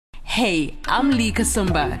Hey, I'm Lyvv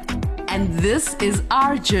Kasumba, and this is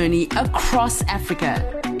our journey across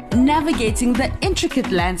Africa, navigating the intricate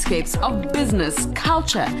landscapes of business,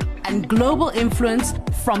 culture, and global influence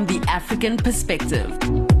from the African perspective.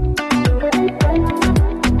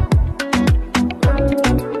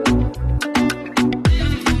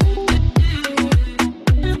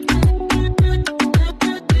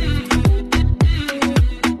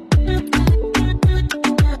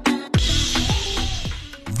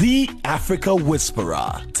 The Africa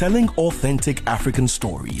Whisperer, telling authentic African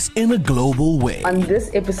stories in a global way. On this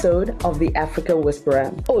episode of The Africa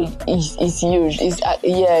Whisperer. Oh, it's huge.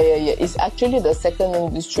 It's actually the second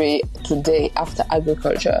industry today after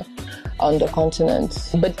agriculture on the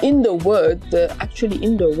continent. But in the world,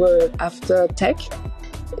 after tech,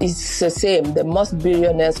 it's the same. The most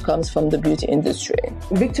billionaires comes from the beauty industry.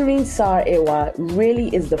 Victorine Sarr Awuah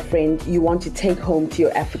really is the friend you want to take home to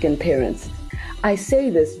your African parents. I say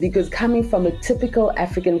this because coming from a typical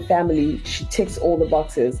African family, she ticks all the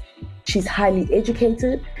boxes. She's highly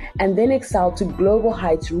educated and then excelled to global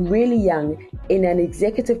heights really young in an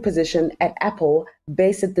executive position at Apple,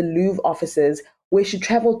 based at the Lyvv offices, where she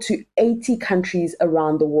traveled to 80 countries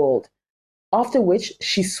around the world. After which,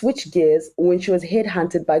 she switched gears when she was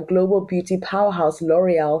headhunted by global beauty powerhouse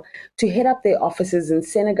L'Oreal to head up their offices in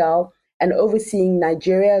Senegal and overseeing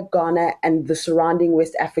Nigeria, Ghana, and the surrounding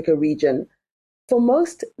West Africa region. For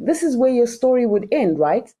most, this is where your story would end,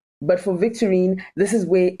 right? But for Victorine, this is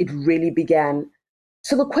where it really began.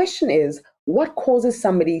 So the question is, what causes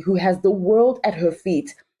somebody who has the world at her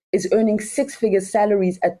feet, is earning six-figure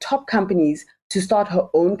salaries at top companies, to start her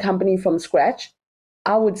own company from scratch?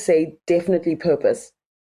 I would say definitely purpose.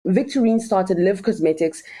 Victorine started Lyvv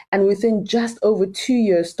Cosmetics and within just over 2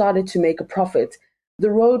 years started to make a profit.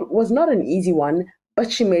 The road was not an easy one,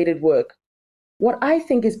 but she made it work. What I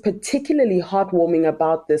think is particularly heartwarming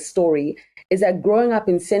about this story is that growing up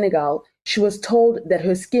in Senegal, she was told that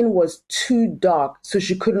her skin was too dark, so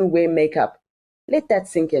she couldn't wear makeup. Let that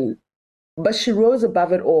sink in. But she rose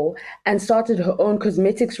above it all and started her own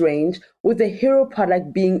cosmetics range, with the hero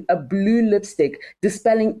product being a blue lipstick,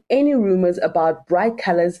 dispelling any rumors about bright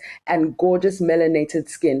colors and gorgeous melanated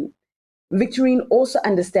skin. Victorine also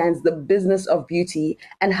understands the business of beauty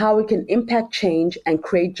and how it can impact change and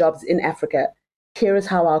create jobs in Africa. Here is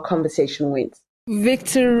how our conversation went.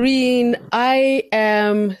 Victorine, I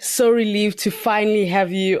am so relieved to finally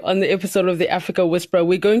have you on the episode of The Africa Whisperer.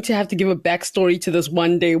 We're going to have to give a backstory to this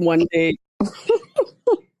one day.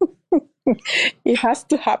 It has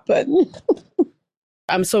to happen.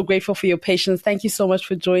 I'm so grateful for your patience. Thank you so much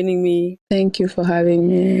for joining me. Thank you for having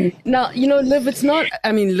me. Now, Lyvv,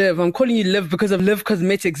 I'm calling you Lyvv because of Lyvv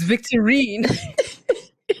Cosmetics. Victorine.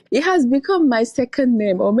 It has become my second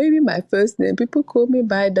name, or maybe my first name. People call me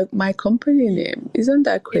by my company name. Isn't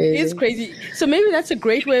that crazy? It is crazy. So maybe that's a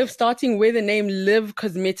great way of starting where the name Lyvv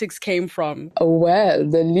Cosmetics came from. Oh, well,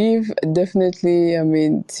 the Lyvv, definitely. I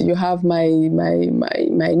mean, you have my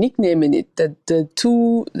nickname in it.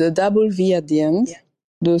 The double V at the end. Yeah.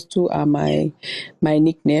 Those two are my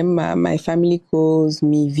nickname. My family calls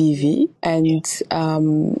me Vivi, and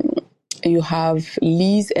you have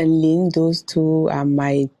Liz and Lynn. Those two are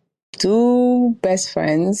my two best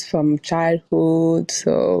friends from childhood.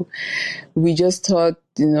 So we just thought,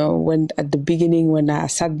 when at the beginning, when I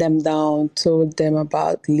sat them down, told them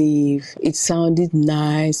about Lyvv, it sounded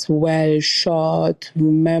nice, well, short,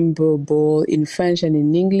 rememberable in French and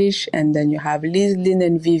in English. And then you have Liz, Lynn,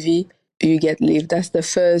 and Vivi. You get Lyvv. That's the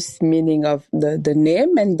first meaning of the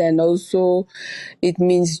name. And then also it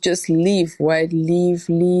means just live, right? Live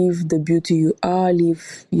the beauty you are,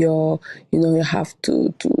 live your, you have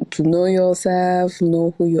to know yourself,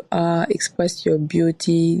 know who you are, express your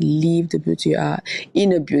beauty, live the beauty you are.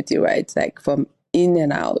 Inner beauty, right? Like from in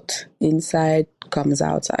and out, inside comes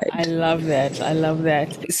outside. I love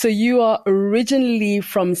that. So you are originally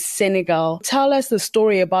from Senegal. Tell us the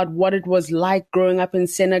story about what it was like growing up in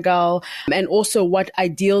Senegal, and also what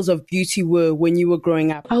ideals of beauty were when you were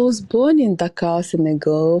growing up. I was born in Dakar,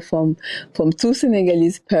 Senegal, from two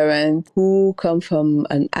Senegalese parents who come from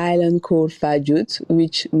an island called Fadjout,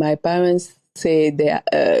 which my parents say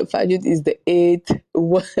Fadjout is the eighth,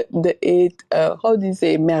 how do you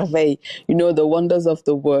say, merveille? The wonders of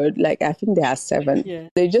the world. Like, I think there are 7. Yeah.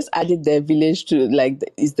 They just added their village to,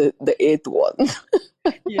 is the 8th one.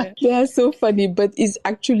 Yeah. They are so funny, but it's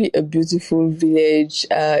actually a beautiful village.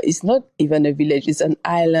 It's not even a village. It's an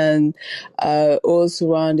island, all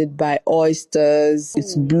surrounded by oysters.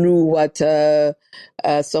 It's blue water.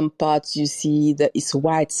 Some parts you see that it's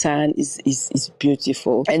white sand is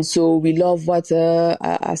beautiful. And so we love water.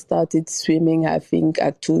 I started swimming, I think,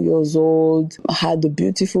 at 2 years old. I had a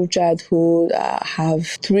beautiful childhood. I have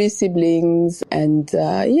 3 siblings and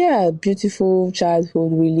beautiful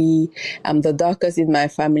childhood, really. I'm the darkest in my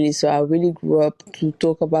family, so I really grew up to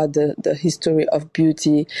talk about the history of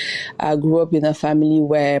beauty. I grew up in a family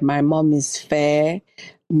where my mom is fair.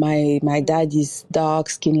 My dad is dark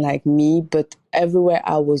skin like me, but everywhere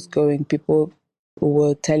I was going, people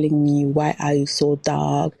were telling me, why are you so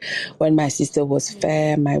dark? When my sister was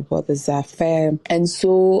fair, my brothers are fair. And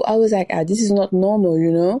so I was like, this is not normal,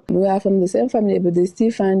 you know? We are from the same family, but they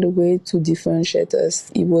still find a way to differentiate us.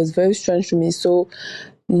 It was very strange to me. So,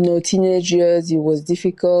 you know, teenage years, it was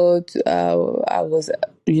difficult. I was,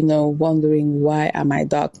 wondering, why am I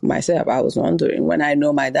dark myself? I was wondering when I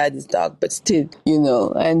know my dad is dark, but still,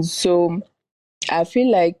 and so I feel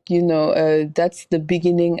like, that's the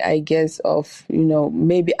beginning, I guess, of,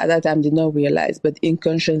 maybe at that time I did not realize, but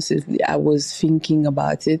unconsciously I was thinking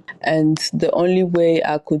about it. And the only way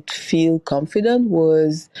I could feel confident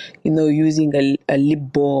was, using a lip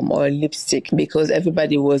balm or a lipstick, because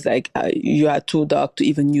everybody was like, you are too dark to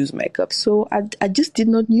even use makeup. So I just did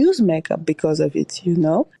not use makeup because of it,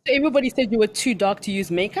 Everybody said you were too dark to use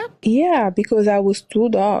makeup? Yeah, because I was too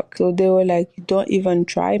dark. So they were like, don't even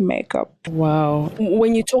try makeup. Wow.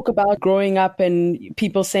 When you talk about growing up and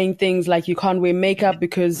people saying things like you can't wear makeup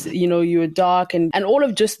because, you're dark and all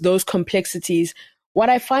of just those complexities, what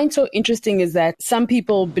I find so interesting is that some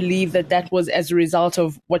people believe that was as a result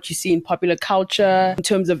of what you see in popular culture in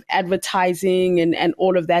terms of advertising and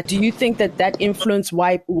all of that. Do you think that influenced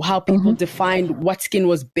how people defined what skin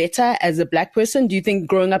was better as a Black person? Do you think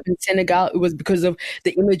growing up in Senegal, it was because of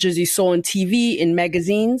the images you saw on TV, in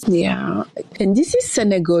magazines? Yeah. And this is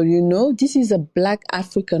Senegal, this is a Black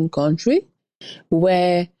African country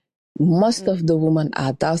where most of the women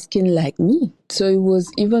are dark skinned like me. So it was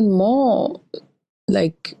even more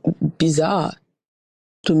bizarre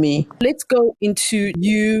to me. Let's go into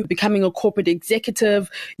you becoming a corporate executive.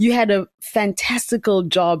 You had a fantastical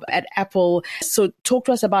job at Apple. So talk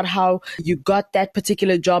to us about how you got that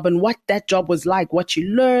particular job and what that job was like, what you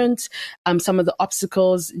learned, some of the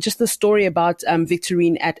obstacles, just the story about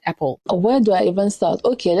Victorine at Apple. Where do I even start?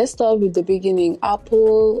 Okay, let's start with the beginning.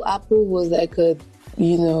 Apple was like a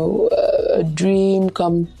dream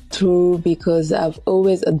come true, because I've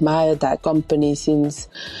always admired that company since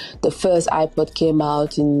the first iPod came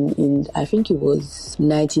out in I think it was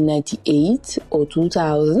 1998 or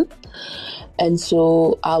 2000. And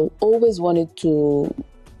so I always wanted to,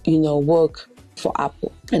 work for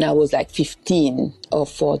Apple. And I was like 15 or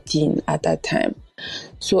 14 at that time.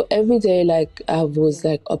 So every day, I was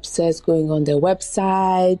obsessed going on their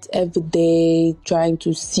website every day, trying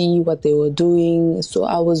to see what they were doing. So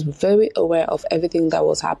I was very aware of everything that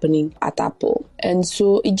was happening at Apple. And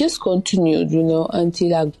so it just continued,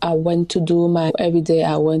 until I went to do every day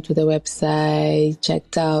I went to the website,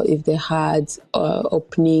 checked out if they had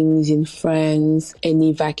openings in France,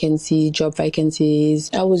 any job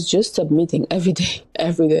vacancies. I was just submitting every day,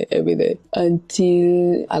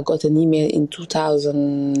 until I got an email in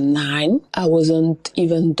 2009. I wasn't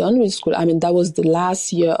even done with school. I mean, that was the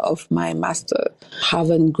last year of my master.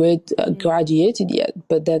 Haven't graduated yet.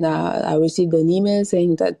 But then I received an email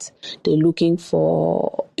saying that they're looking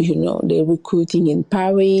for, they're recruiting in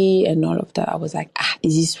Paris and all of that. I was like,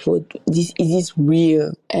 is this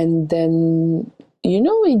real? And then,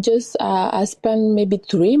 it just, I spent maybe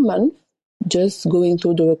 3 months just going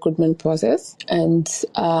through the recruitment process. And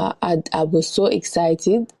I was so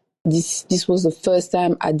excited. This was the first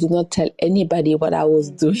time I did not tell anybody what I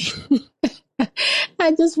was doing.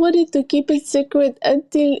 I just wanted to keep it secret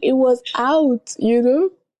until it was out,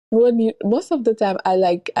 most of the time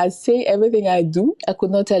I say everything I do. I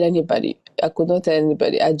could not tell anybody.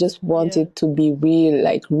 I just wanted to be real,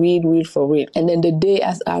 real for real. And then the day,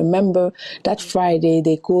 as I remember that Friday,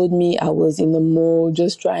 they called me. I was in the mall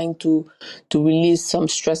just trying to release some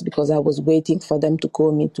stress because I was waiting for them to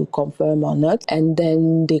call me to confirm or not. And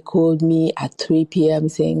then they called me at 3 p.m.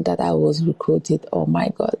 saying that I was recruited. Oh my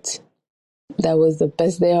God. That was the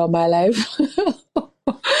best day of my life.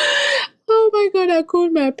 Oh my God, I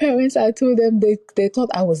called my parents. I told them they thought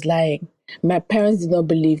I was lying. My parents did not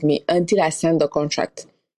believe me until I signed the contract.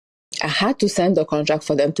 I had to sign the contract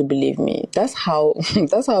for them to believe me. That's how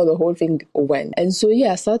the whole thing went. And so,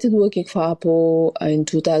 I started working for Apple in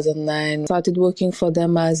 2009. Started working for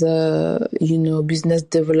them as a, business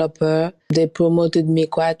developer. they promoted me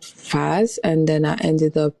quite fast, and then I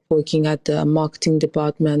ended up working at the marketing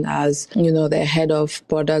department as, the head of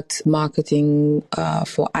product marketing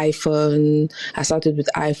for iPhone. I started with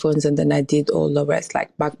iPhones, and then I did all the rest,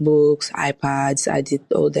 like MacBooks, iPads. I did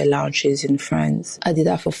all the launches in France. I did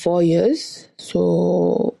that for 4 years.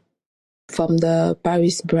 So from the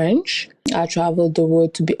Paris branch, I traveled the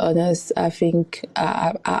world. To be honest, I think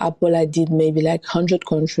at Apple I did maybe like 100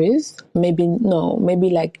 countries. Maybe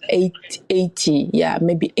like 80. Yeah,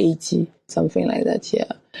 maybe 80, something like that.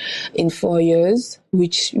 Yeah, in 4 years,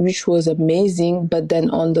 which was amazing. But then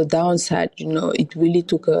on the downside, it really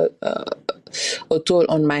took a toll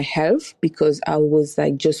on my health, because I was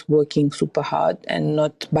like just working super hard and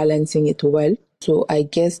not balancing it well. So I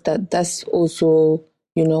guess that's also,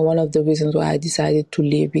 one of the reasons why I decided to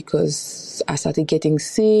leave, because I started getting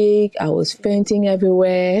sick. I was fainting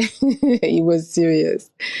everywhere. It was serious.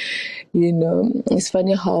 It's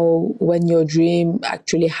funny how when your dream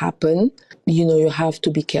actually happened, you have to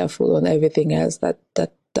be careful on everything else that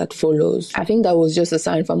follows. I think that was just a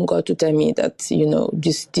sign from God to tell me that,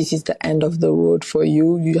 this is the end of the road for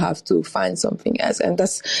you. You have to find something else. And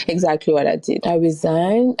that's exactly what I did. I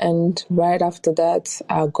resigned, and right after that,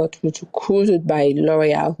 I got recruited by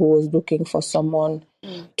L'Oréal, who was looking for someone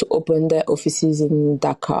to open their offices in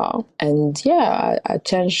Dakar. And yeah, I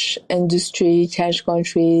changed industry, changed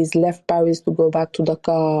countries, left Paris to go back to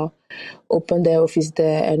Dakar, opened their office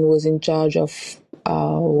there, and was in charge of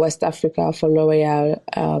West Africa for L'Oréal.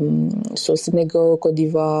 So Senegal, Côte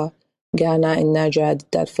d'Ivoire, Ghana, and Nigeria. I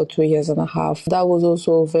did that for 2 years and a half. That was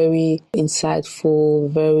also very insightful,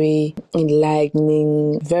 very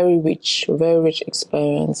enlightening, very rich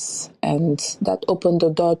experience. And that opened the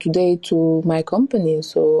door today to my company.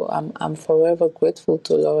 So I'm forever grateful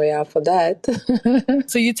to L'Oréal for that.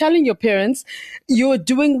 So you're telling your parents you're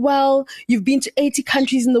doing well, you've been to 80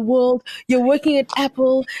 countries in the world, you're working at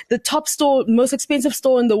Apple, the top store, most expensive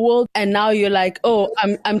store in the world, and now you're like, oh,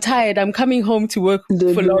 I'm tired, I'm coming home to work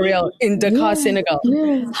for L'Oréal in Dakar, Senegal.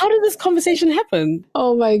 Yeah. How did this conversation happen?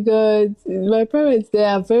 Oh my God. My parents, they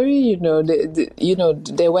are very,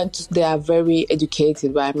 they are very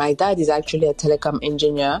educated, right? My dad is actually a telecom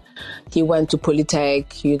engineer. He went to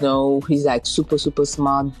Polytech, he's like super, super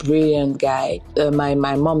smart, brilliant guy. My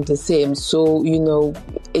mom the same. So,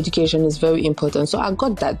 education is very important. So I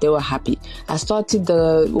got that. They were happy. I started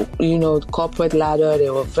the, corporate ladder. They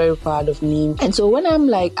were very proud of me. And so when I'm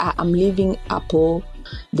like, I'm leaving Apple,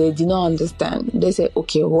 they did not understand. They say,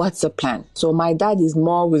 okay, what's the plan? So my dad is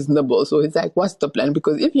more reasonable. So it's like, what's the plan?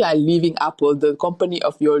 Because if you are leaving Apple, the company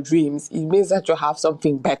of your dreams, it means that you have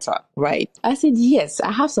something better, right? I said, yes,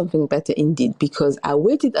 I have something better indeed, because I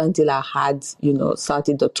waited until I had,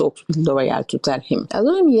 started the talks with L'Oréal to tell him. I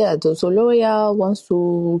told him, yeah, so L'Oréal wants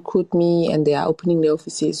to recruit me and they are opening the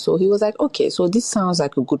offices. So he was like, okay, so this sounds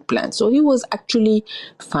like a good plan. So he was actually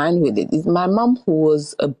fine with it. It's my mom who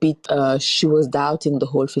was a bit, she was doubting the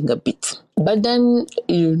whole thing a bit. But then,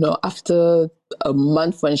 after a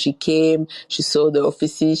month when she came, she saw the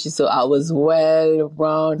offices, she saw I was well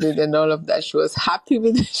rounded and all of that. She was happy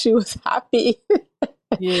with it. She was happy.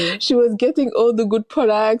 Yeah. She was getting all the good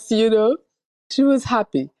products, She was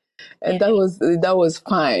happy. And that was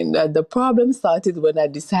fine. The problem started when I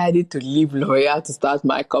decided to leave L'Oréal to start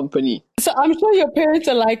my company. So I'm sure your parents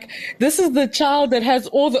are like, this is the child that has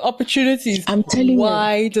all the opportunities. I'm telling you.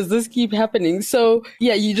 Why does this keep happening? So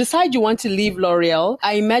yeah, you decide you want to leave L'Oréal.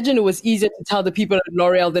 I imagine it was easier to tell the people at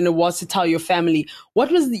L'Oréal than it was to tell your family.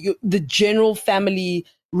 What was the general family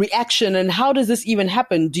reaction, and how does this even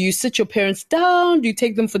happen? Do you sit your parents down? Do you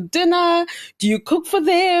take them for dinner? Do you cook for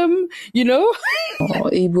them? Oh,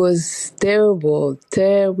 it was terrible.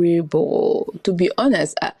 To be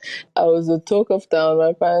honest, I was the talk of town.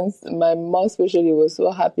 My parents, my mom especially, was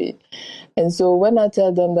so happy. And so when I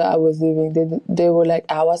tell them that I was leaving, they were like,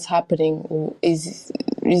 what's happening? Is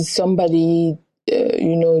somebody,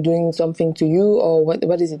 doing something to you, or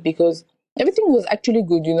what is it? Because everything was actually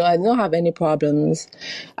good, I did not have any problems.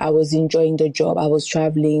 I was enjoying the job. I was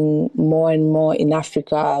traveling more and more in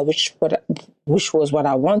Africa, which was what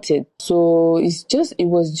I wanted. So it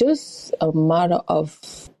was just a matter of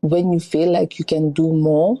when you feel like you can do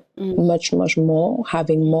more, much, much more,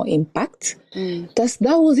 having more impact.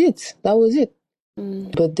 That was it.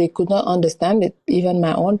 But they could not understand it. Even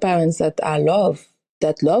my own parents that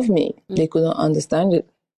love me, they could not understand it.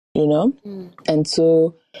 And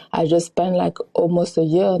so I just spent like almost a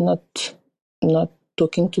year not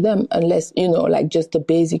talking to them, unless, like just the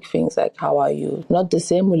basic things like, how are you? Not the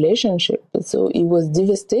same relationship. So it was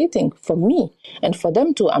devastating for me and for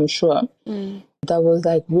them too, I'm sure. That was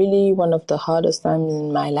like really one of the hardest times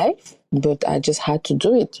in my life, but I just had to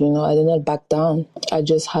do it, I did not back down. I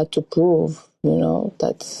just had to prove,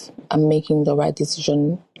 that I'm making the right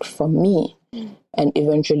decision for me. And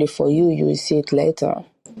eventually for you, you will see it later.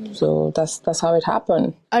 So that's how it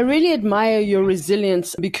happened. I really admire your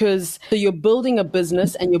resilience because you're building a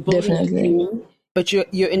business and you're building a dream, but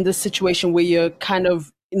you're in this situation where you're kind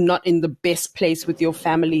of not in the best place with your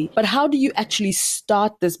family. But how do you actually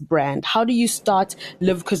start this brand? How do you start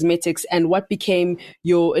Lyvv Cosmetics, and what became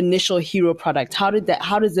your initial hero product? How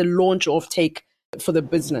does the launch off take for the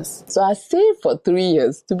business? So I saved for 3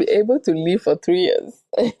 years to be able to live for 3 years.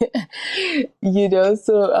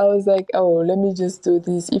 So I was like, oh, let me just do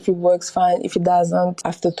this. If it works, fine. If it doesn't,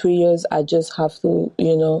 after 3 years, I just have to,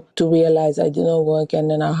 to realize I did not work,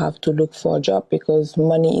 and then I have to look for a job because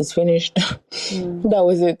money is finished. That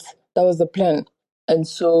was it. That was the plan. And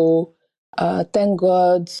so thank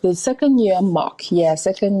God, the second year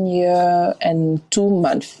and 2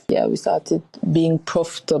 months, we started being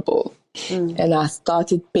profitable. And I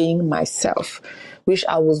started paying myself, which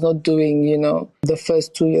I was not doing, the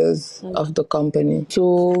first 2 years of the company.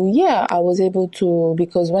 So, I was able to,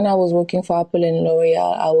 because when I was working for Apple and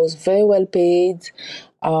L'Oreal, I was very well paid,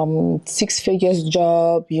 6 figures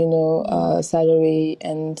job, salary,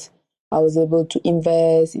 and I was able to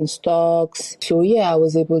invest in stocks. So, I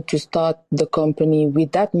was able to start the company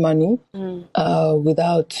with that money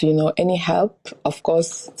without, any help. Of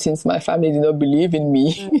course, since my family did not believe in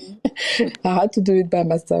me, I had to do it by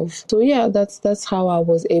myself. So, that's how I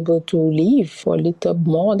was able to live for a little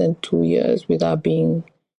more than 2 years without being,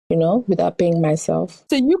 without paying myself.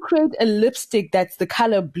 So you create a lipstick that's the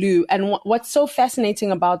color blue. And what's so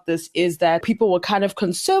fascinating about this is that people were kind of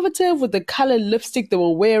conservative with the color lipstick they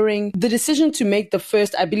were wearing. The decision to make the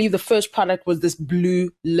first product was this blue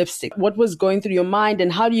lipstick. What was going through your mind,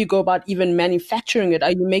 and how do you go about even manufacturing it?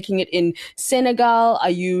 Are you making it in Senegal? Are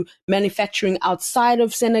you manufacturing outside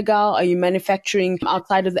of Senegal? Are you manufacturing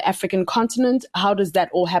outside of the African continent? How does that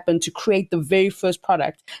all happen to create the very first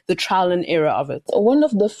product, the trial and error of it? One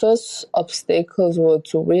of the first obstacles was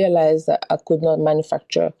to realize that I could not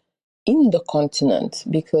manufacture in the continent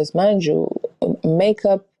because, mind you,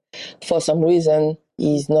 makeup for some reason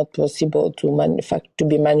is not possible to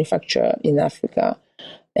be manufactured in Africa.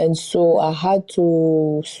 And so I had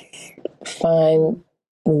to find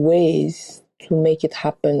ways to make it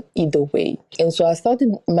happen either way. And so I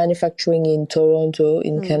started manufacturing in Toronto,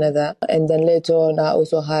 in Canada. And then later on, I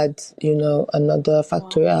also had, another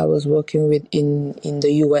factory I was working with in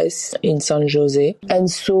the US, in San Jose.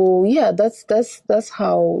 And so, that's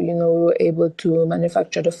how, we were able to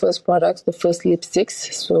manufacture the first products, the first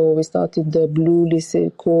lipsticks. So we started the blue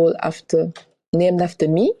lipstick named after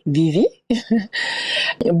me, Vivi.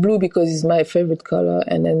 Blue because it's my favorite color.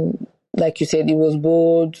 And then, like you said, it was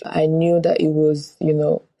bold. I knew that it was,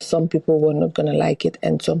 some people were not going to like it,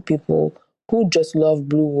 and some people who just love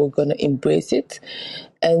blue were going to embrace it.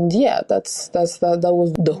 And that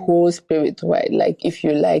was the whole spirit, right? Like, if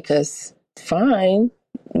you like us, fine,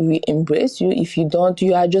 we embrace you. If you don't,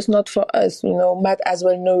 you are just not for us. Might as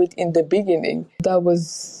well know it in the beginning. That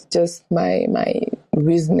was just my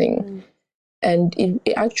reasoning. And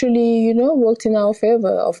it actually, worked in our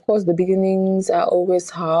favor. Of course, the beginnings are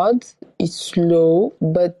always hard. It's slow.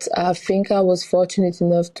 But I think I was fortunate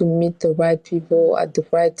enough to meet the right people at the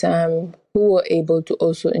right time who were able to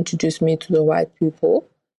also introduce me to the right people.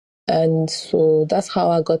 And so that's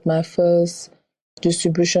how I got my first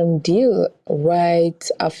distribution deal right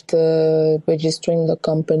after registering the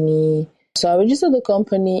company. So I registered the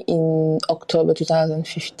company in October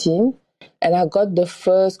 2015. And I got the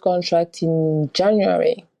first contract in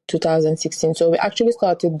January 2016. So we actually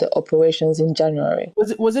started the operations in January.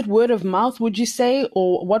 Was it word of mouth, would you say?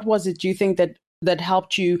 Or what was it, do you think, that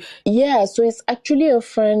helped you? Yeah, so it's actually a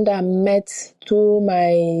friend I met through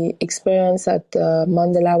my experience at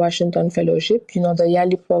Mandela Washington Fellowship, the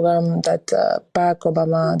yearly program that the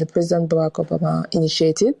President Barack Obama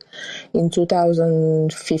initiated in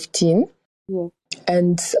 2015. Yeah.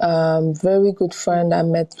 And very good friend I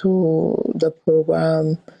met through the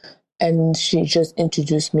program, and she just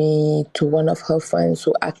introduced me to one of her friends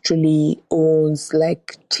who actually owns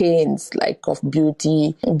like chains of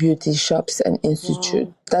beauty shops and institute.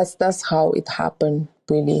 Wow. That's how it happened,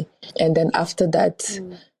 really. And then after that,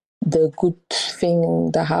 the good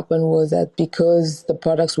thing that happened was that because the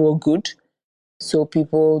products were good, So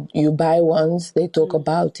people, you buy once, they talk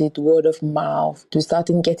about it, word of mouth. We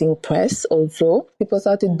started getting press also. People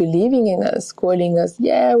started believing in us, calling us,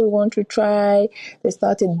 yeah, we want to try. They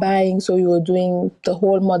started buying. So we were doing, the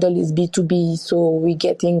whole model is B2B. So we're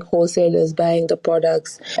getting wholesalers buying the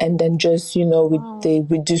products, and then just,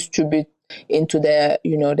 we distribute into their,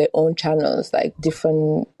 their own channels, like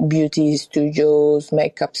different beauty studios,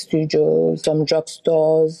 makeup studios, some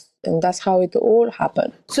drugstores. And that's how it all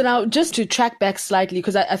happened. So now, just to track back slightly,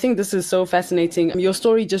 because I think this is so fascinating. Your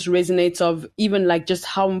story just resonates of even like just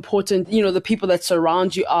how important, the people that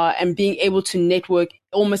surround you are, and being able to network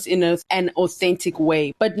almost in an authentic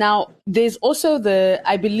way. But now there's also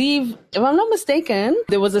I believe, if I'm not mistaken,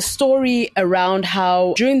 there was a story around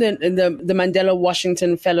how during the Mandela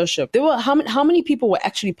Washington Fellowship, there were how many people were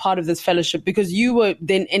actually part of this fellowship, because you were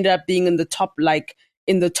then ended up being in the top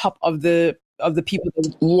of the people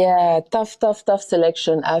that... Yeah, tough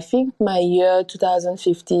selection. I think my year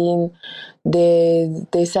 2015,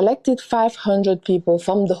 they selected 500 people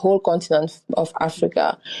from the whole continent of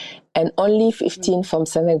Africa, and only 15 from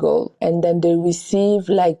Senegal. And then they received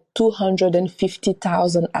like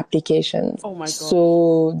 250,000 applications. Oh my God.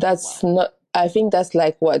 So that's not, I think that's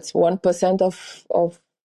like what, 1% of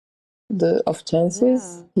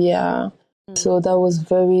chances. Yeah. So that was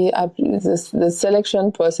the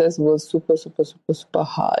selection process was super, super, super, super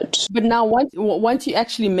hard. But now once you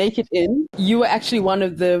actually make it in, you were actually one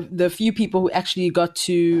of the few people who actually got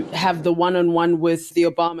to have the one-on-one with the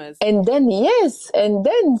Obamas. And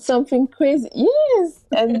then something crazy. Yes.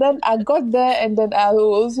 And then I got there, and then I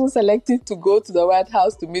was also selected to go to the White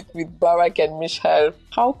House to meet with Barack and Michelle.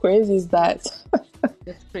 How crazy is that?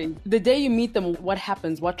 That's crazy. The day you meet them, what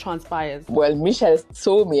happens? What transpires? Well, Michelle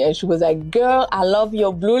saw me and she was like, "Girl, I love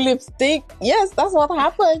your blue lipstick." Yes, that's what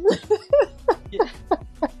happened.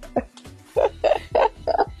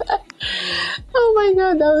 Oh my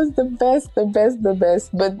God, that was the best.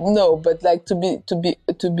 But like to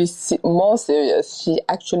be more serious, she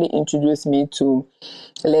actually introduced me to,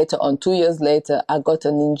 later on, 2 years later, I got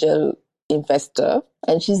an angel investor,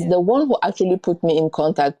 and she's the one who actually put me in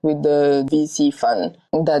contact with the VC fund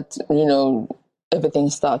that, everything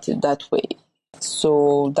started that way.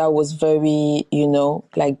 So that was very,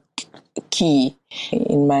 like key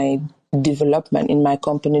in my development, in my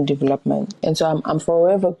company development. And so I'm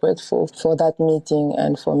forever grateful for that meeting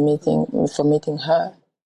and for meeting her.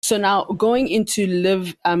 So now going into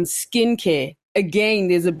Lyvv skincare, again,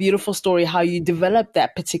 there's a beautiful story how you developed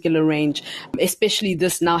that particular range, especially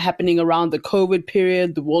this now happening around the COVID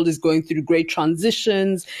period. The world is going through great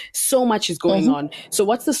transitions. So much is going on. So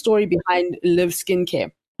what's the story behind Lyvv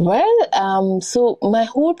skincare? Well, so my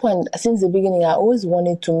whole point since the beginning, I always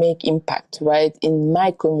wanted to make impact, right, in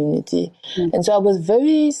my community. And so I was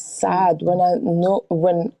very sad when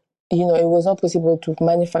it was not possible to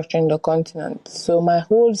manufacture in the continent. So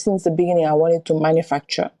since the beginning, I wanted to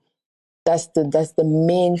manufacture. That's the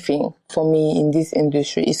main thing for me in this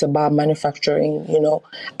industry. It's about manufacturing,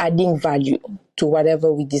 adding value to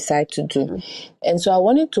whatever we decide to do. And so I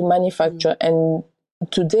wanted to manufacture. And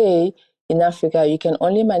today in Africa, you can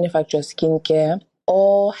only manufacture skincare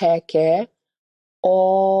or hair care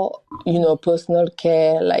or, personal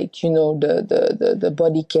care, like, the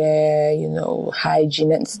body care,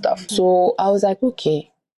 hygiene and stuff. So I was like,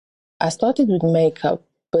 okay, I started with makeup,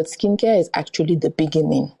 but skincare is actually the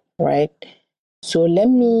beginning. Right. So let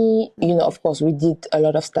me, of course, we did a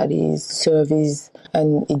lot of studies, surveys,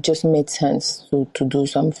 and it just made sense to do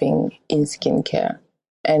something in skincare.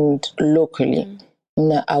 And locally,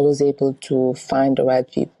 I was able to find the right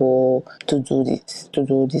people to do this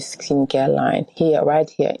skincare line right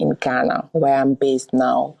here in Ghana, where I'm based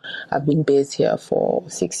now. I've been based here for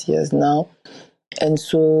 6 years now. And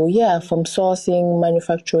so, from sourcing,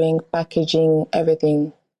 manufacturing, packaging,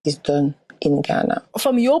 everything is done in Ghana.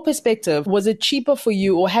 From your perspective, was it cheaper for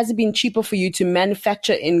you, or has it been cheaper for you to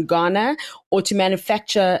manufacture in Ghana or to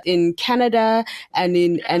manufacture in Canada and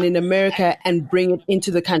in America and bring it into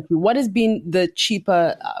the country? What has been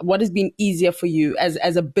what has been easier for you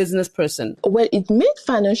as a business person? Well, it made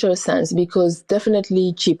financial sense because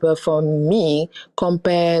definitely cheaper for me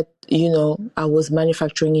compared, I was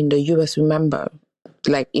manufacturing in the US, remember,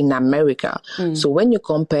 like in America. So when you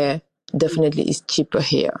compare, definitely it's cheaper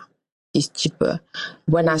here. Is cheaper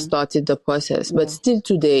when I started the process. But still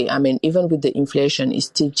today, even with the inflation, it's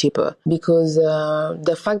still cheaper because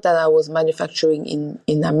the fact that I was manufacturing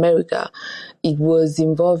in America, it was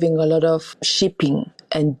involving a lot of shipping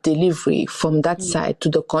and delivery from that side to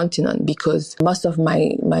the continent because most of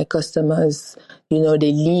my customers, they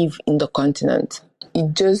live in the continent.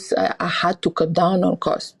 It just, I had to cut down on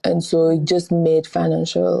cost. And so it just made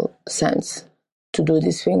financial sense to do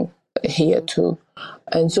this thing here too.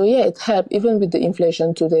 And so, yeah, it helped. Even with the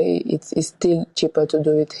inflation today, it's still cheaper to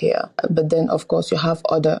do it here. But then, of course, you have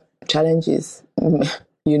other challenges,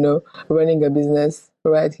 you know, running a business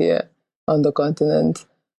right here on the continent.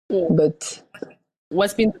 Yeah. But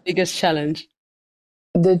what's been the biggest challenge?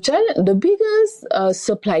 The biggest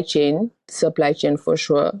supply chain for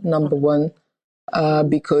sure, number one.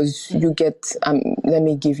 Because you get, let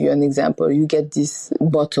me give you an example. You get these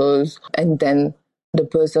bottles, and then the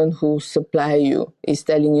person who supply you is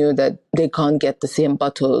telling you that they can't get the same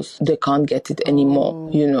bottles. They can't get it anymore,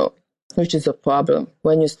 you know, which is a problem.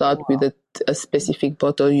 When you start with a specific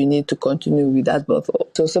bottle, you need to continue with that bottle.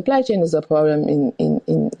 So supply chain is a problem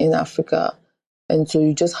in Africa. And so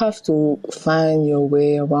you just have to find your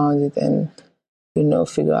way around it and, you know,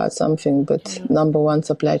 figure out something. But number one,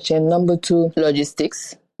 supply chain. Number two,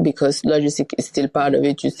 logistics, because logistics is still part of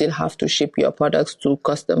it. You still have to ship your products to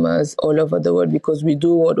customers all over the world because we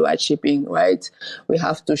do worldwide shipping, right? We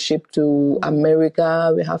have to ship to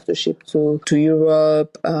America. We have to ship to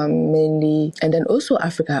Europe, mainly. And then also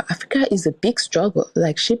Africa. Africa is a big struggle.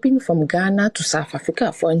 Like shipping from Ghana to South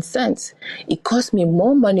Africa, for instance, it cost me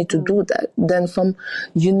more money to do that than from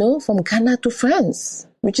Ghana to France,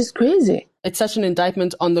 which is crazy. It's such an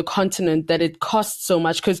indictment on the continent that it costs so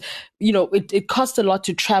much because, you know, it costs a lot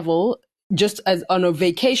to travel just as on a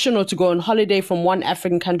vacation or to go on holiday from one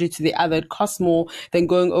African country to the other. It costs more than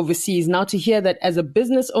going overseas. Now to hear that as a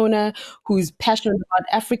business owner who's passionate about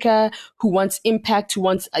Africa, who wants impact, who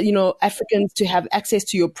wants, you know, Africans to have access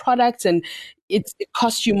to your products, and it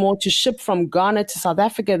costs you more to ship from Ghana to South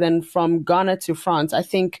Africa than from Ghana to France, I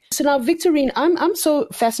think. So now, Victorine, I'm so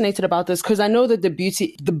fascinated about this because I know that the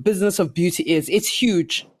business of beauty it's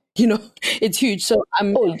huge. You know, it's huge. So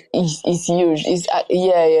it's huge.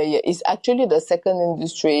 It's actually the second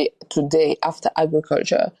industry today after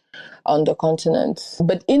agriculture on the continent.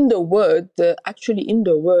 But in the world,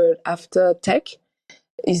 after tech,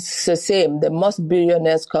 it's the same. The most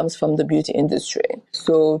billionaires comes from the beauty industry.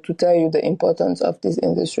 So to tell you the importance of this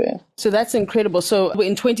industry. So that's incredible. So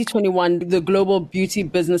in 2021, the global beauty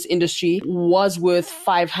business industry was worth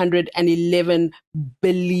 $511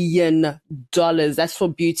 billion. That's for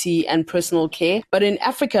beauty and personal care. But in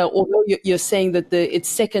Africa, although you're saying that it's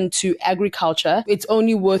second to agriculture, it's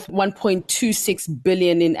only worth 1.26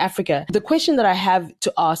 billion in Africa. The question that I have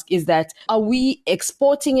to ask is that, are we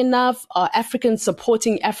exporting enough? Are Africans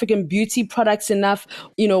supporting African beauty products enough?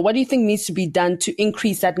 You know, what do you think needs to be done to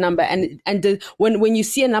increase that number? And when you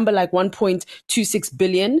see a number like 1.26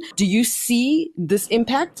 billion, do you see this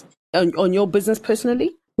impact on your business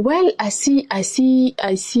personally? Well, I see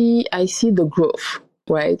the growth,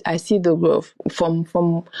 right? I see the growth from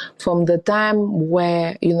the time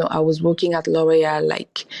where, you know, I was working at L'Oréal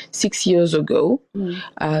like 6 years ago,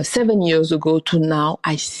 7 years ago to now.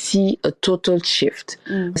 I see a total shift.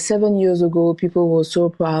 7 years ago, people were so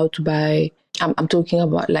proud to buy. I'm talking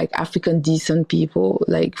about like African decent people,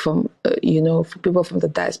 like from, people from the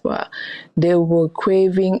diaspora. They were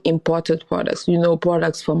craving imported products, you know,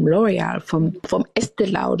 products from L'Oréal, from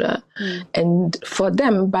Estée Lauder. And for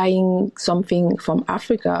them, buying something from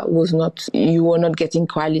Africa you were not getting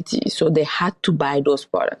quality. So they had to buy those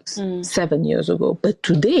products 7 years ago. But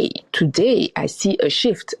today, I see a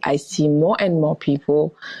shift. I see more and more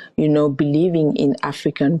people, you know, believing in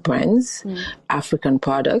African brands, African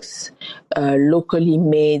products, locally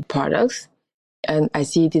made products. And I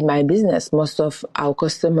see it in my business. Most of our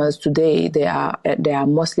customers today, they are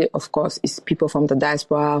mostly, of course, it's people from the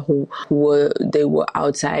diaspora who were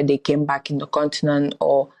outside, they came back in the continent,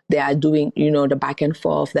 or they are doing, you know, the back and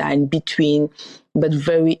forth, they are in between, but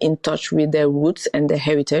very in touch with their roots and their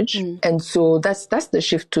heritage. And so that's the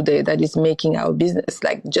shift today that is making our business,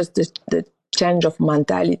 like just the change of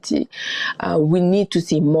mentality. We need to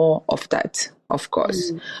see more of that, of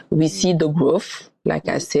course. We see the growth, like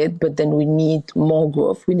I said, but then we need more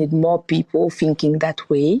growth. We need more people thinking that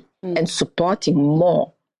way and supporting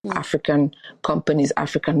more African companies,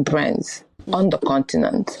 African brands on the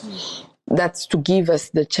continent. That's to give us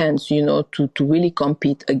the chance, you know, to really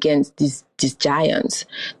compete against these giants.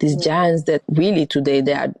 These giants that really today,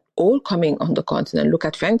 they are all coming on the continent. Look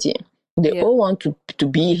at Fenty. They all want to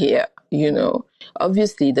be here, you know.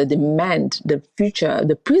 Obviously, the demand, the future,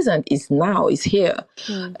 the present is here.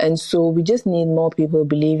 And so we just need more people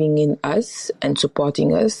believing in us and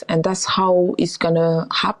supporting us. And that's how it's going to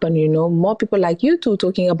happen, you know. More people like you two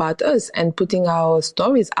talking about us and putting our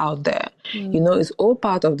stories out there. You know, it's all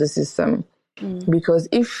part of the system. Because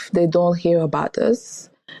if they don't hear about us,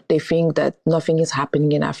 They think that nothing is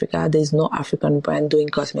happening in Africa. There's no African brand doing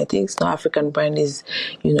cosmetics. No African brand is,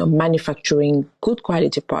 manufacturing good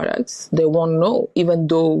quality products. They won't know, even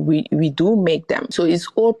though we do make them. So it's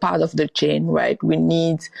all part of the chain, right? We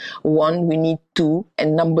need one, we need two,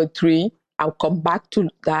 and number three, I'll come back to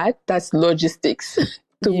that. That's logistics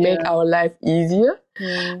to make our life easier.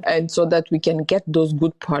 And so that we can get those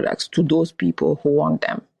good products to those people who want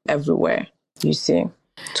them everywhere, you see.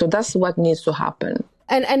 So that's what needs to happen.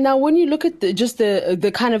 And now when you look at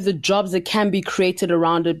the kind of the jobs that can be created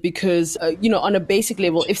around it, because, on a basic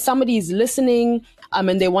level, if somebody is listening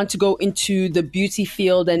and they want to go into the beauty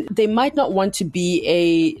field and they might not want to be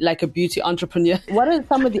a beauty entrepreneur, what are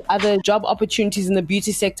some of the other job opportunities in the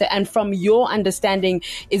beauty sector? And from your understanding,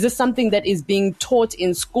 is this something that is being taught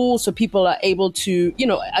in schools so people are able to,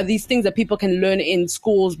 are these things that people can learn in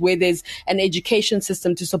schools where there's an education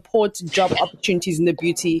system to support job opportunities in the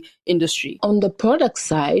beauty industry? On the product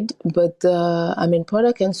side, but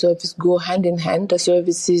product and service go hand in hand. The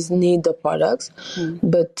services need the products,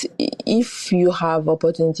 but if you have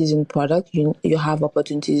opportunities in product, you have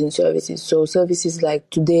opportunities in services. So services like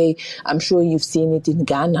today, I'm sure you've seen it in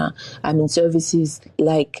Ghana. Services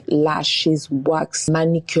like lashes, wax,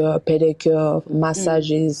 manicure, pedicure,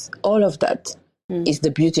 massages, all of that is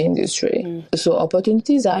the beauty industry. So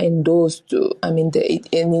opportunities are in those two.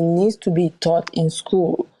 It needs to be taught in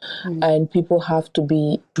school, and people have to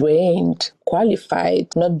be trained, qualified,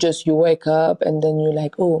 not just you wake up and then you're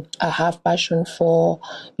like, oh, I have passion for,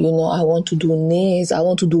 I want to do nails, I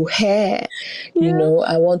want to do hair,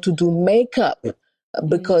 I want to do makeup.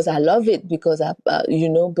 Because I love it, because but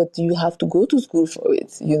you have to go to school for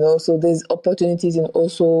it, So there's opportunities in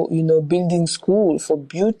also, building school for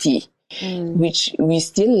beauty, which we're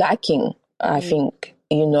still lacking, I think,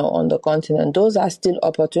 on the continent. Those are still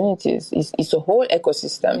opportunities. It's a whole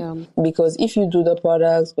ecosystem, because if you do the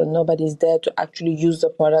products, but nobody's there to actually use the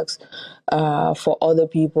products for other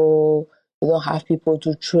people, you don't have people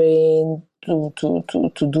to train, to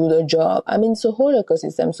do the job. It's a whole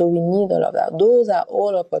ecosystem, so we need all of that. Those are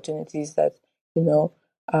all opportunities that,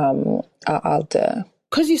 are out there.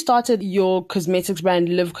 Because you started your cosmetics brand,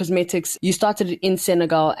 Lyvv Cosmetics, you started it in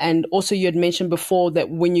Senegal. And also you had mentioned before that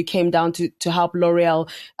when you came down to help L'Oreal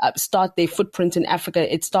start their footprint in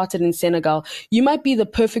Africa, it started in Senegal. You might be the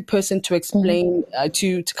perfect person to explain,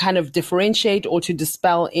 to kind of differentiate or to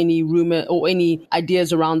dispel any rumor or any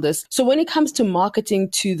ideas around this. So when it comes to marketing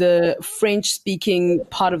to the French-speaking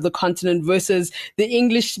part of the continent versus the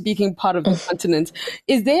English-speaking part of the continent,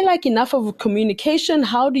 is there enough of a communication?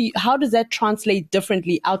 How does that translate differently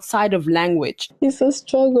outside of language? It's a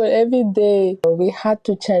struggle every day. We had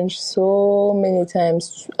to change so many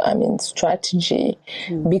times, strategy,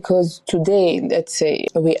 because today, let's say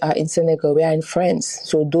we are in Senegal, we are in France.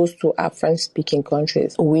 So those two are French-speaking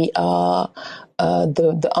countries. We are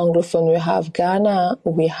the Anglophone, we have Ghana,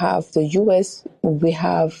 we have the US, we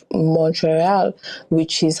have Montreal,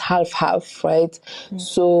 which is half-half, right?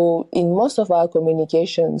 So in most of our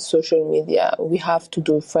communication, social media, we have to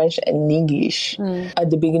do French and English. At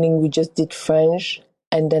the beginning, we just did French,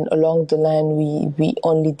 and then along the line, we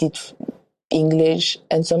only did English,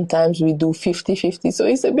 and sometimes we do 50-50. So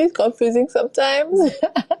it's a bit confusing sometimes.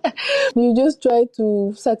 You just try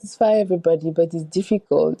to satisfy everybody, but it's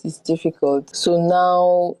difficult. So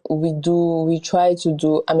now we try to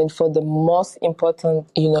do, for the most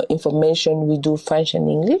important, information, we do French and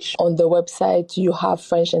English. On the website, you have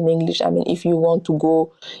French and English. If you want to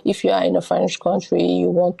go, if you are in a French country, you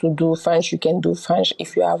want to do French, you can do French.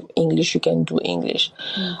 If you have English, you can do English.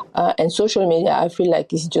 And social media, I feel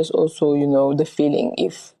like it's just also, the feeling,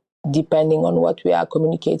 if depending on what we are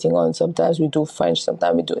communicating on, sometimes we do French,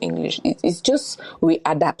 sometimes we do English. It's just we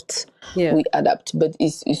adapt, but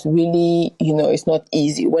it's really, it's not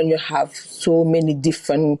easy when you have so many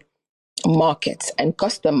different markets and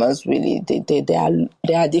customers. Really,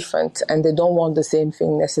 they are different and they don't want the same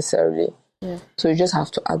thing necessarily. So you just have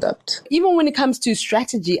to adapt. Even when it comes to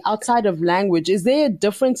strategy outside of language, is there a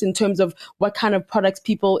difference in terms of what kind of products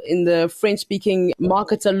people in the French-speaking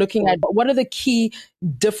markets are looking at? What are the key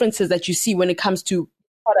differences that you see when it comes to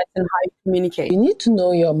products and how you communicate? You need to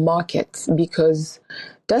know your market, because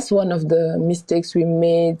that's one of the mistakes we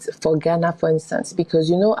made for Ghana, for instance, because,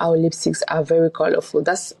 our lipsticks are very colorful.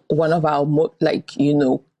 That's one of our,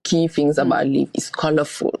 key things about Lyvv is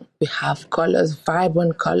colorful. We have colors,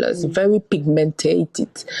 vibrant colors, very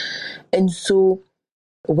pigmented. And so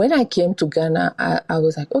when I came to Ghana, I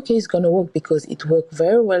was like, okay, it's going to work, because it worked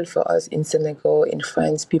very well for us in Senegal, in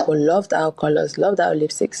France. People loved our colors, loved our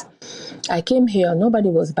lipsticks. I came here, nobody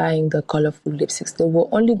was buying the colorful lipsticks. They were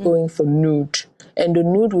only going for nude. And the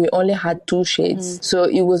nude, we only had 2 shades. So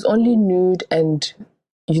it was only nude, and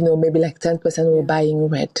maybe like 10% were buying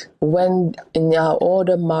red. When in our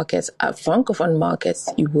other markets, our Francophone markets,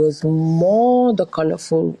 it was more the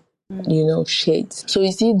colorful shades. So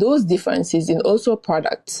you see, those differences in also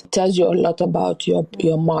products tells you a lot about your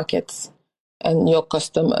markets and your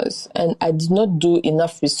customers. And I did not do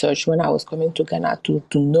enough research when I was coming to Ghana to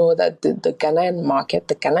know that the Ghanaian market,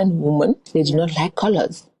 the Ghanaian woman, they do not like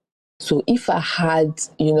colors. So if I had,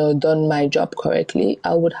 done my job correctly,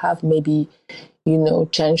 I would have maybe,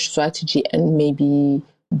 changed strategy and maybe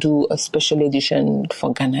do a special edition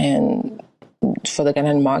for the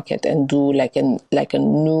Ghanaian market, and do like a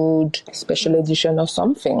nude special edition or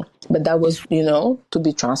something. But that was, to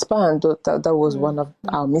be transparent, that was one of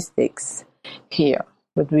our mistakes here.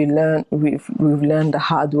 But we've learned the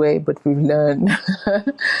hard way, but we've learned.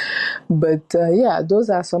 But those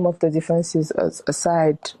are some of the differences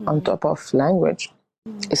aside on top of language.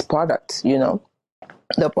 It's product,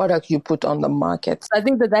 the product you put on the market. I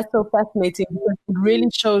think that's so fascinating, because it really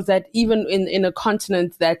shows that even in a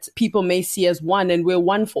continent that people may see as one, and we're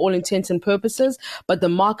one for all intents and purposes, but the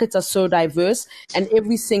markets are so diverse, and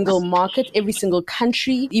every single market, every single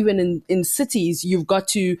country, even in cities, you've got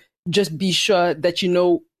to just be sure that you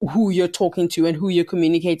know who you're talking to and who you're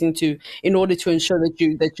communicating to in order to ensure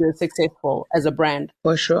that you're successful as a brand.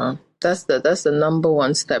 For sure. That's the number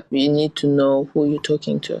one step. You need to know who you're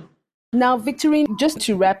talking to. Now, Victorine, just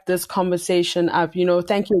to wrap this conversation up,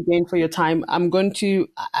 thank you again for your time. I'm going to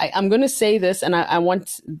say this, and I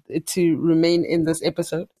want it to remain in this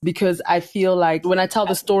episode, because I feel like when I tell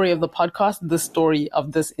the story of the podcast, the story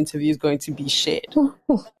of this interview is going to be shared.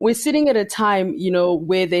 We're sitting at a time,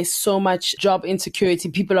 where there's so much job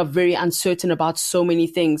insecurity. People are very uncertain about so many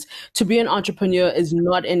things. To be an entrepreneur is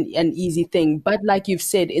not an easy thing. But like you've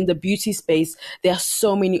said, in the beauty space, there are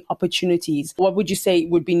so many opportunities. What would you say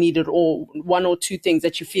would be needed, or one or two things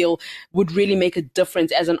that you feel would really make a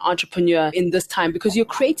difference as an entrepreneur in this time, because you're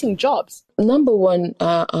creating jobs? Number one,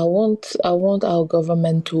 I want our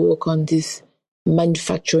government to work on this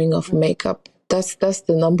manufacturing of makeup. That's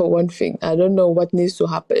the number one thing. I don't know what needs to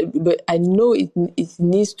happen, but I know it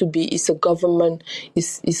needs to be. It's a government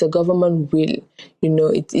will.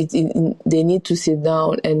 They need to sit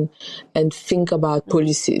down and think about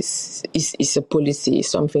policies. It's a policy.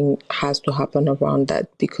 Something has to happen around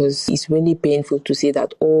that, because it's really painful to see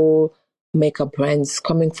that all makeup brands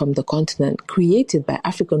coming from the continent, created by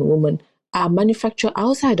African women, are manufactured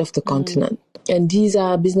outside of the continent. And these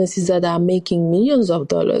are businesses that are making millions of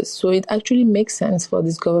dollars. So it actually makes sense for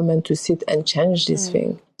this government to sit and change this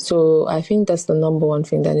thing. So I think that's the number one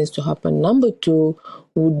thing that needs to happen. Number two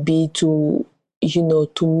would be to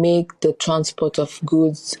make the transport of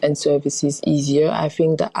goods and services easier. I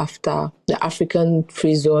think that after the African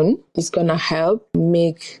free zone is going to help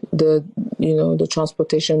make the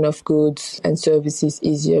transportation of goods and services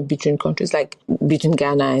easier between countries, like between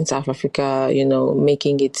Ghana and South Africa,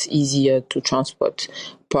 making it easier to transport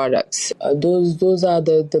products. Those are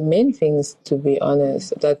the main things, to be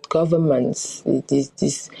honest, that governments, this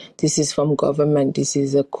is from government, this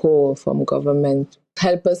is a call from government.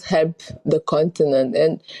 Help us help the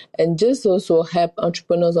continent, and just also help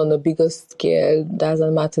entrepreneurs on a bigger scale,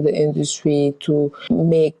 doesn't matter the industry, to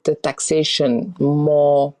make the taxation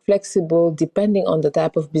more flexible depending on the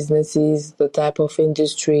type of businesses, the type of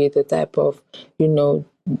industry, the type of,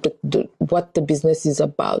 what the business is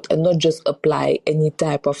about, and not just apply any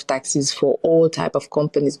type of taxes for all type of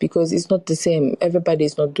companies, because it's not the same. Everybody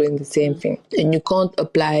is not doing the same thing, and you can't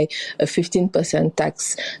apply a 15%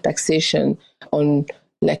 taxation on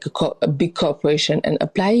like a big corporation and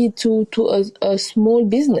apply it to a small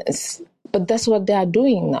business. But that's what they are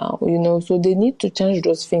doing now, so they need to change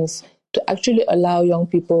those things to actually allow young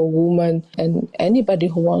people, women, and anybody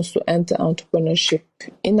who wants to enter entrepreneurship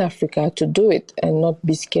in Africa to do it and not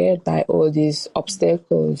be scared by all these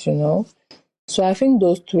obstacles, So I think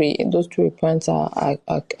those three points are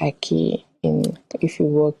key. If you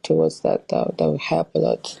work towards that will help a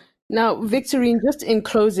lot. Now, Victorine, just in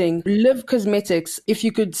closing, Lyvv Cosmetics, if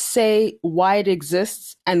you could say why it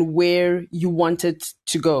exists and where you want it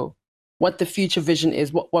to go, what the future vision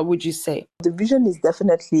is, what would you say? The vision is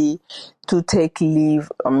definitely to take Lyvv,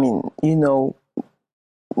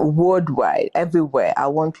 worldwide, everywhere. I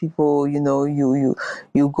want people, you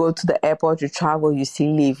go to the airport, you travel, you see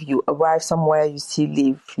Lyvv. You arrive somewhere, you see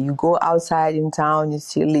Lyvv. You go outside in town, you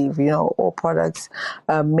see Lyvv. All products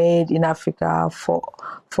made in Africa for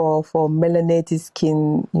melanated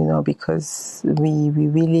skin, because we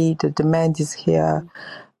really, the demand is here,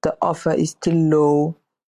 the offer is still low.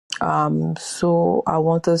 So I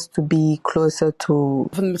want us to be closer to...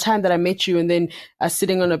 From the time that I met you and then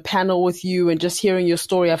sitting on a panel with you and just hearing your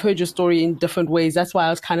story, I've heard your story in different ways. That's why I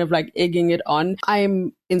was kind of like egging it on.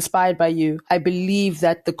 I'm inspired by you. I believe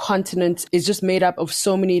that the continent is just made up of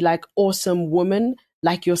so many like awesome women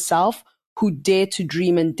like yourself who dare to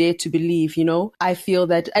dream and dare to believe, I feel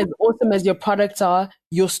that as awesome as your products are,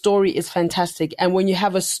 your story is fantastic. And when you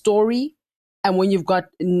have a story, and when you've got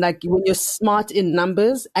when you're smart in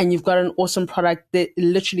numbers and you've got an awesome product, that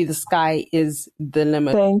literally the sky is the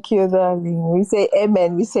limit. Thank you, darling. We say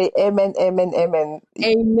amen. We say amen, amen, amen.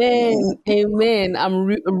 Amen, amen. I'm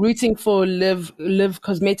rooting for Lyvv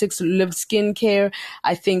Cosmetics, Lyvv Skincare.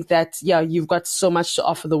 I think that, you've got so much to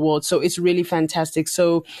offer the world. So it's really fantastic.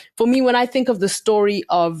 So for me, when I think of the story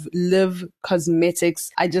of Lyvv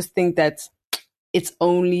Cosmetics, I just think that it's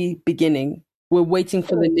only beginning. We're waiting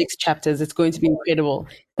for the next chapters. It's going to be incredible.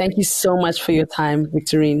 Thank you so much for your time,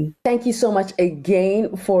 Victorine. Thank you so much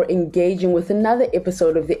again for engaging with another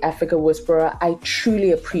episode of the Africa Whisperer. I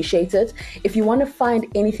truly appreciate it. If you want to find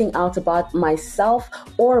anything out about myself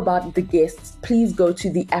or about the guests, please go to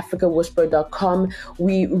theafricawhisperer.com.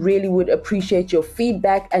 We really would appreciate your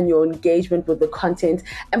feedback and your engagement with the content.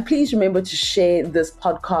 And please remember to share this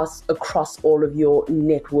podcast across all of your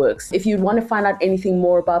networks. If you want to find out anything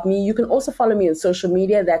more about me, you can also follow me on social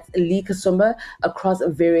media. That's Lyvv Kasumba across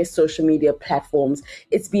various social media platforms.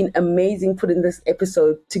 It's been amazing putting this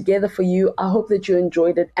episode together for you. I hope that you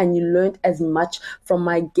enjoyed it and you learned as much from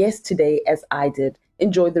my guest today as I did.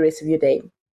 Enjoy the rest of your day.